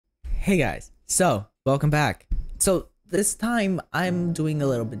Hey guys, so welcome back. So this time I'm doing a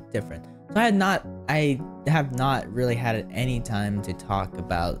little bit different. So I have not really had any time to talk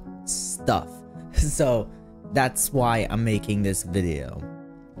about stuff. So that's why I'm making this video.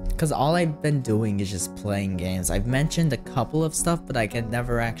 Cause all I've been doing is just playing games. I've mentioned a couple of stuff, but I had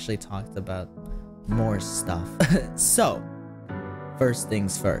never actually talked about more stuff. So first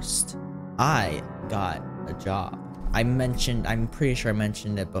things first, I got a job. I'm pretty sure I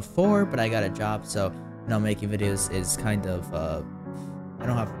mentioned it before, but I got a job, so making videos is kind of I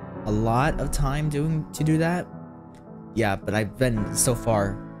don't have a lot of time to do that. Yeah, but I've been so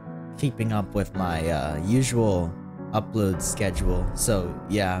far keeping up with my usual upload schedule, so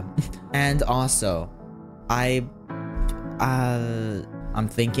yeah. And also I'm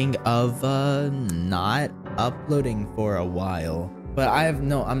thinking of not uploading for a while. But I'm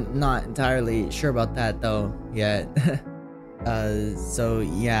not entirely sure about that though yet. So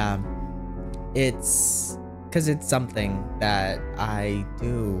yeah, it's because it's something that I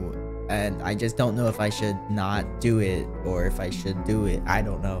do and I just don't know if I should not do it or if I should do it. I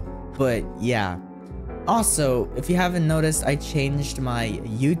don't know. But yeah. Also, if you haven't noticed, I changed my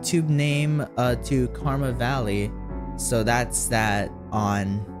YouTube name to Karma Valley. So that's that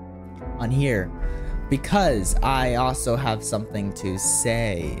on here. Because I also have something to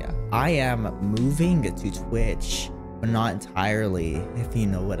say. I am moving to Twitch, but not entirely, if you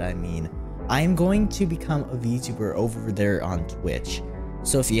know what I mean. I am going to become a VTuber over there on Twitch.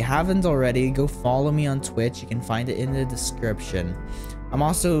 So if you haven't already, go follow me on Twitch. You can find it in the description. I'm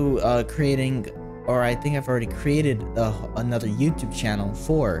also creating, or I think I've already created another YouTube channel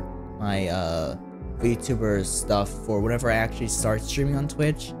for my VTuber stuff for whenever I actually start streaming on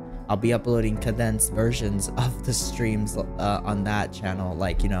Twitch. I'll be uploading condensed versions of the streams on that channel,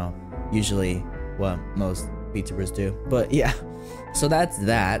 like, usually what most VTubers do. But yeah, so that's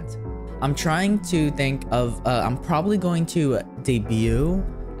that. I'm trying to think of, I'm probably going to debut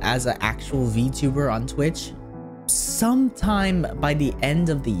as an actual VTuber on Twitch sometime by the end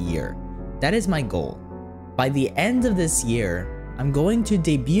of the year. That is my goal. By the end of this year, I'm going to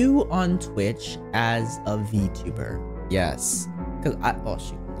debut on Twitch as a VTuber. Yes, because oh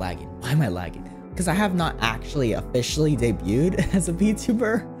shoot. Lagging. Why am I lagging? Because I have not actually officially debuted as a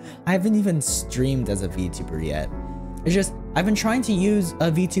VTuber. I haven't even streamed as a VTuber yet. It's just I've been trying to use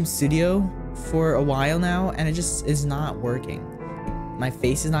a VTube Studio for a while now, and it just is not working. My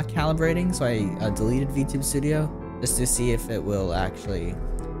face is not calibrating, so I deleted VTube Studio just to see if it will actually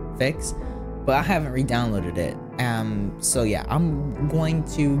fix. But I haven't re-downloaded it. So yeah, I'm going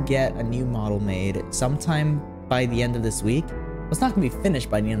to get a new model made sometime by the end of this week. It's not going to be finished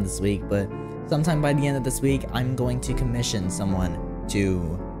by the end of this week, but sometime by the end of this week, I'm going to commission someone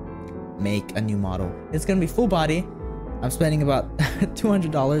to make a new model. It's going to be full body. I'm spending about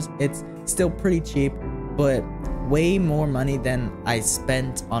 $200. It's still pretty cheap, but way more money than I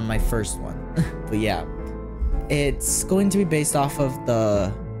spent on my first one. But yeah, it's going to be based off of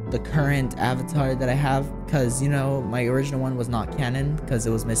the current avatar that I have, because, my original one was not canon because it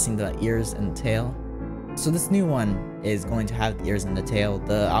was missing the ears and tail. So this new one is going to have the ears and the tail.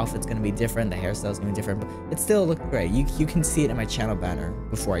 The outfit's going to be different, the hairstyle's going to be different, but it still looks great. You can see it in my channel banner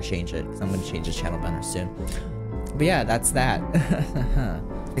before I change it, because I'm going to change the channel banner soon. But yeah, that's that.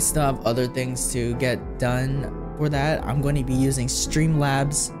 I still have other things to get done for that. I'm going to be using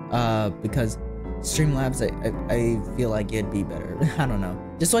Streamlabs, because Streamlabs, I feel like it'd be better. I don't know.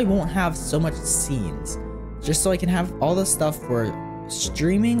 Just so I won't have so much scenes. Just so I can have all the stuff for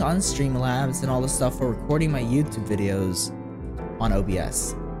streaming on Streamlabs and all the stuff for recording my YouTube videos on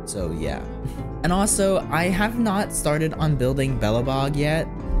OBS. So yeah. And also, I have not started on building Belobog yet.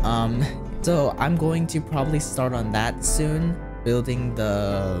 So I'm going to probably start on that soon, building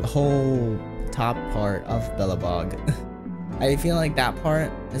the whole top part of Belobog. I feel like that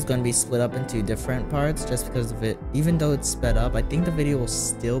part is going to be split up into different parts just because of it. Even though it's sped up, I think the video will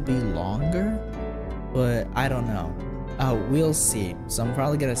still be longer, but I don't know. We'll see. So I'm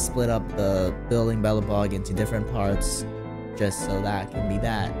probably gonna split up the building Belobog into different parts, just so that can be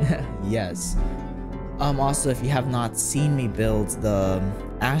that. Yes. Also, if you have not seen me build the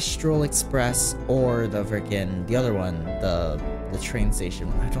Astral Express or the other one, the train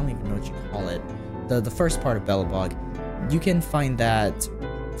station, I don't even know what you call it. The first part of Belobog, you can find that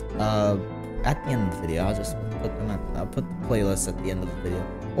at the end of the video. I'll put the playlist at the end of the video,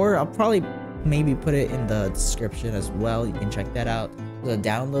 or I'll probably maybe put it in the description as well. You can check that out. There's a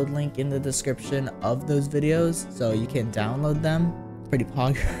download link in the description of those videos, so you can download them. Pretty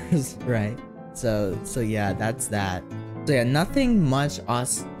poggers, right? So yeah, that's that. So yeah, nothing much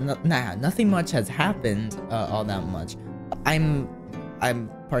has happened all that much. I'm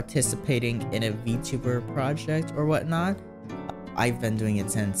participating in a VTuber project or whatnot. I've been doing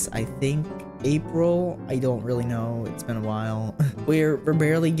it since I think April. I don't really know. It's been a while. We're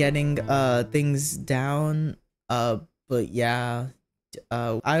barely getting things down. But yeah,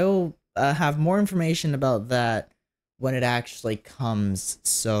 I'll have more information about that when it actually comes.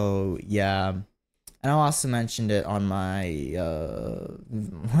 So yeah, and I'll also mention it on my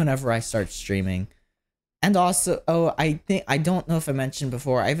whenever I start streaming. And also, oh, I don't know if I mentioned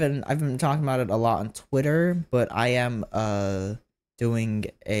before. I've been talking about it a lot on Twitter, but I am doing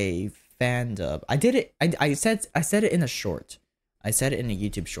a fan dub. I did it. I said it in a short. I said it in a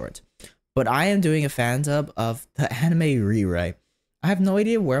YouTube short. But I am doing a fan dub of the anime rewrite. I have no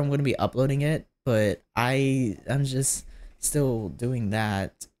idea where I'm going to be uploading it, but I'm just still doing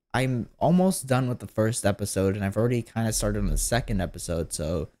that. I'm almost done with the first episode, and I've already kind of started on the second episode,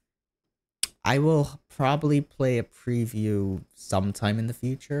 so I will probably play a preview sometime in the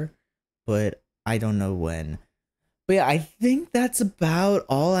future, but I don't know when. But yeah, I think that's about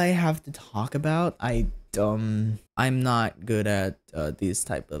all I have to talk about. I'm not good at these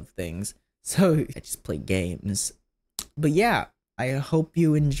type of things, so I just play games. But yeah, I hope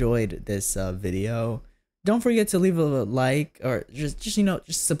you enjoyed this video. Don't forget to leave a like, or just you know,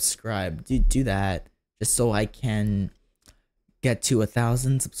 just subscribe. Do that just so I can get to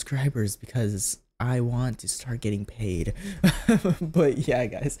 1,000 subscribers, because I want to start getting paid. But yeah,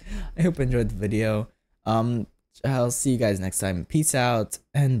 guys, I hope you enjoyed the video. I'll see you guys next time. Peace out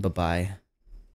and bye bye.